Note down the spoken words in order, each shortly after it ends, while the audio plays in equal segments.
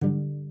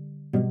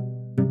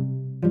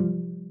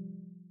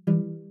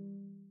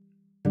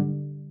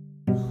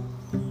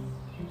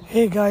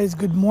Hey guys,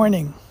 good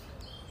morning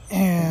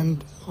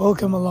and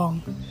welcome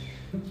along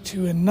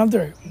to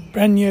another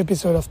brand new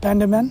episode of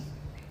Pandaman.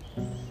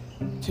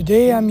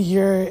 Today I'm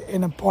here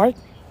in a park.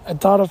 I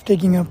thought of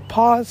taking a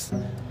pause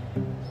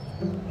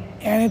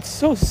and it's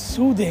so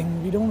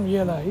soothing. We don't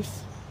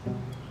realize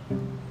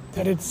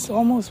that it's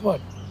almost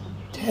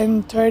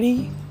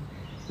 10:30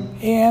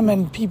 a.m.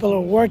 and people are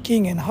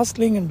working and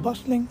hustling and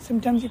bustling.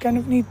 Sometimes you kind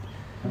of need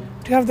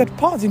to have that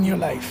pause in your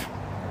life.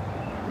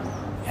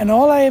 And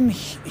all I am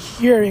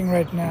hearing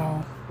right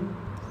now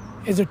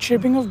is the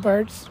chirping of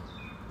birds.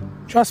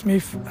 Trust me,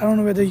 I don't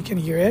know whether you can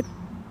hear it.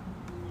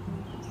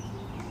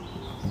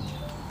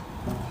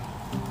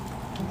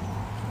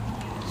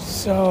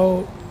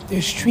 So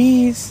there's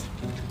trees,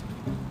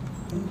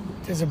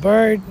 there's a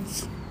bird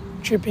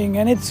chirping,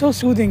 and it's so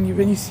soothing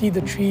when you see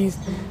the trees,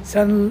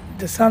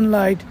 the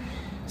sunlight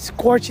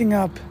scorching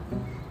up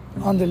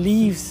on the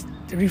leaves,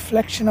 the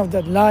reflection of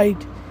that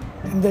light,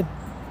 and the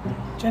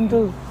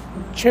gentle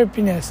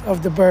chirpiness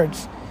of the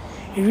birds.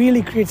 It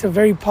really creates a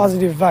very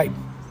positive vibe,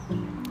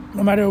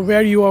 no matter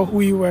where you are, who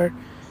you are,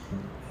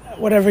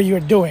 whatever you're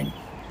doing.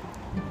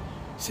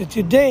 So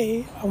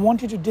today I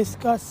wanted to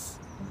discuss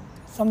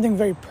something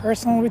very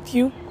personal with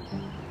you,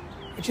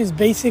 which is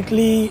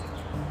basically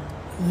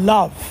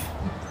love.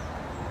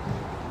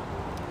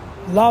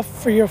 Love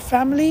for your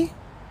family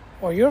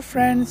or your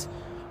friends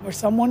or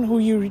someone who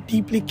you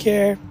deeply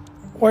care,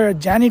 or a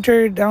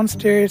janitor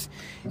downstairs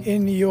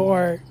in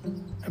your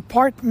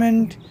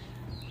apartment,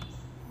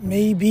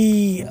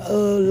 maybe a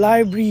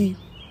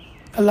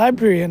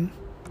librarian,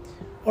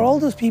 or all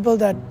those people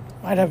that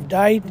might have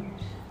died.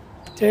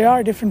 There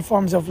are different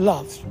forms of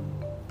love,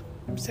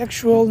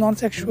 sexual,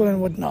 non-sexual,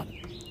 and whatnot.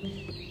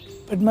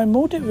 But my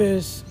motive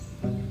is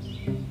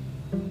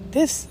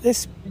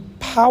this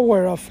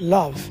power of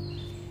love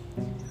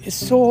is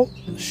so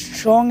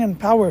strong and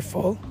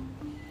powerful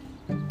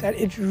that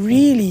it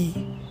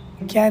really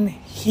can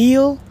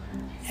heal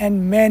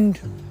and mend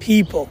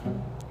people.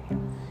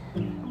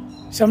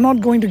 So I'm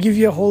not going to give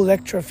you a whole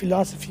lecture of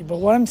philosophy, but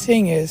what I'm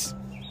saying is,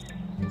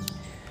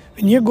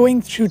 when you're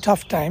going through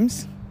tough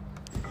times,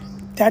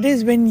 that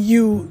is when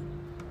you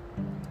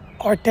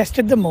are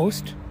tested the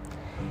most,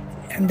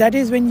 and that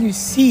is when you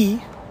see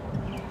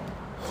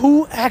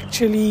who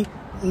actually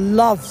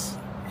loves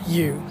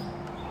you,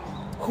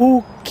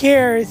 who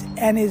cares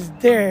and is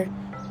there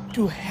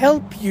to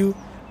help you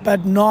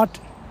but not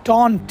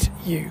taunt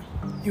you.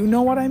 You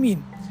know what I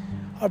mean?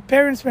 Our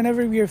parents,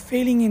 whenever we are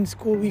failing in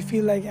school, we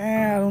feel like,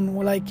 I don't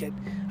like it.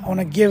 I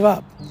want to give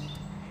up.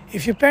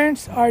 If your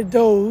parents are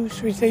those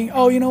who are saying,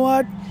 oh, you know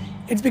what?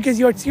 It's because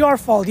it's your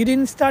fault. You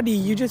didn't study.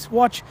 You just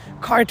watch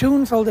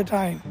cartoons all the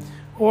time,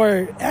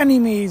 or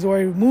animes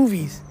or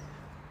movies.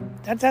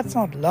 That's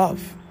not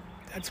love.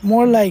 That's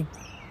more like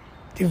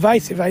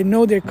divisive. I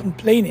know they're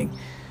complaining.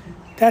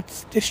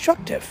 That's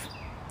destructive.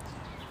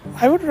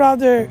 I would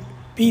rather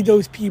be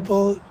those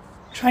people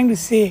trying to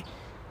say,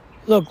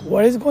 look,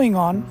 what is going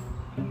on?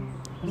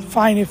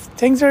 Fine, if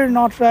things are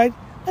not right,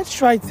 let's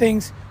try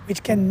things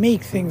which can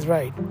make things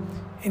right,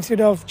 instead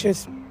of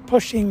just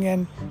pushing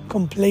and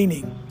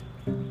complaining.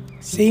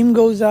 Same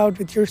goes out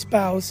with your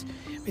spouse,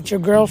 with your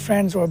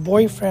girlfriends or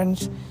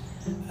boyfriends,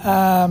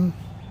 and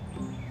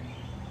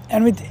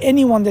with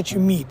anyone that you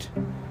meet.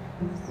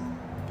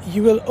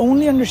 You will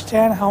only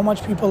understand how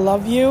much people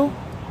love you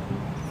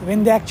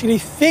when they actually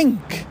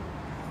think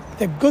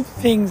the good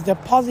things, the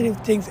positive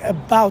things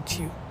about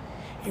you.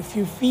 If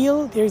you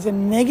feel there's a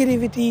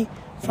negativity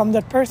from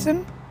that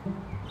person,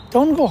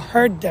 don't go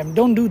hurt them.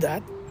 Don't do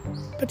that.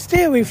 But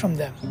stay away from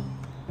them.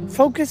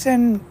 Focus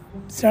and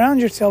surround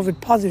yourself with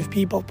positive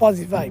people,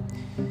 positive vibe.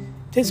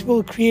 This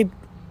will create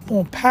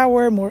more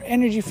power, more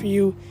energy for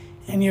you,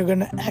 and you're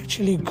going to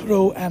actually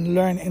grow and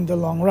learn in the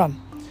long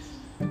run.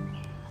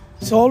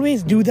 So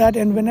always do that,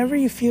 and whenever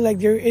you feel like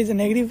there is a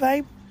negative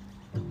vibe,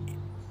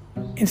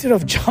 instead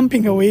of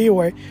jumping away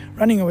or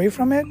running away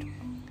from it,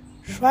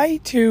 try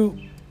to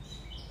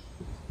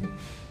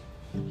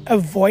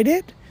avoid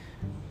it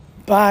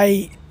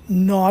by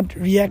not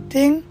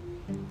reacting,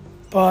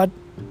 but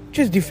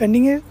just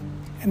defending it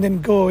and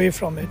then go away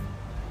from it.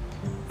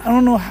 I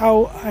don't know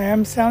how I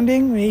am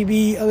sounding,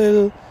 maybe a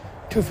little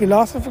too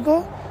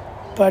philosophical,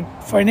 but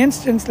for an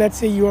instance, let's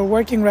say you are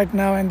working right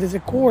now and there's a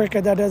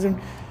coworker that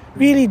doesn't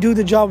really do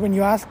the job when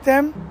you ask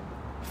them.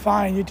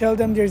 Fine, you tell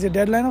them there's a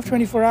deadline of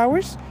 24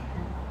 hours.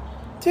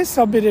 Just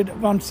submit it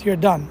once you're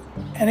done.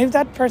 And if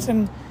that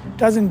person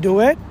doesn't do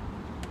it,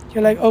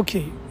 you're like,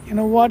 okay, you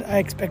know what? I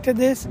expected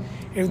this.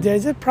 If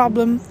there's a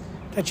problem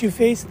that you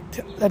face,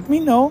 let me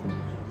know.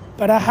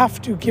 But I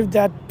have to give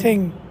that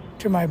thing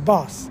to my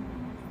boss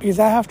because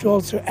I have to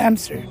also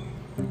answer.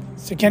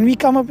 So can we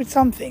come up with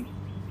something?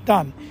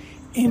 Done.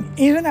 And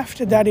even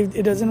after that, if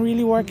it doesn't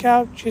really work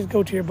out, just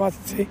go to your boss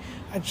and say,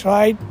 I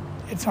tried,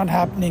 it's not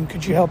happening.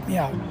 Could you help me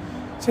out?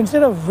 So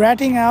instead of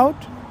ratting out,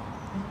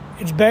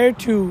 it's better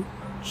to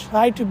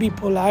try to be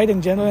polite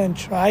and gentle and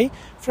try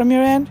from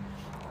your end.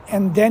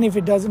 And then if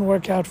it doesn't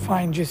work out,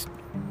 fine, just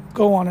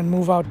go on and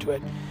move out to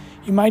it.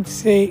 You might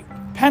say,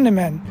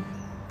 Pandaman,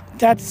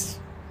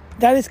 that's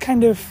that is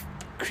kind of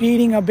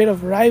creating a bit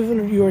of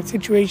rivalry or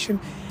situation,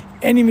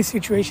 enemy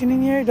situation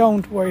in here,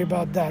 don't worry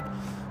about that,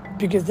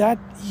 because that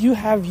you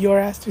have your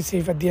ass to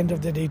save at the end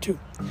of the day too.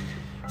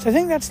 So I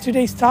think that's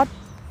today's thought.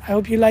 I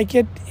hope you like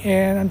it,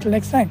 and until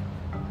next time,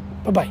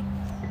 bye-bye.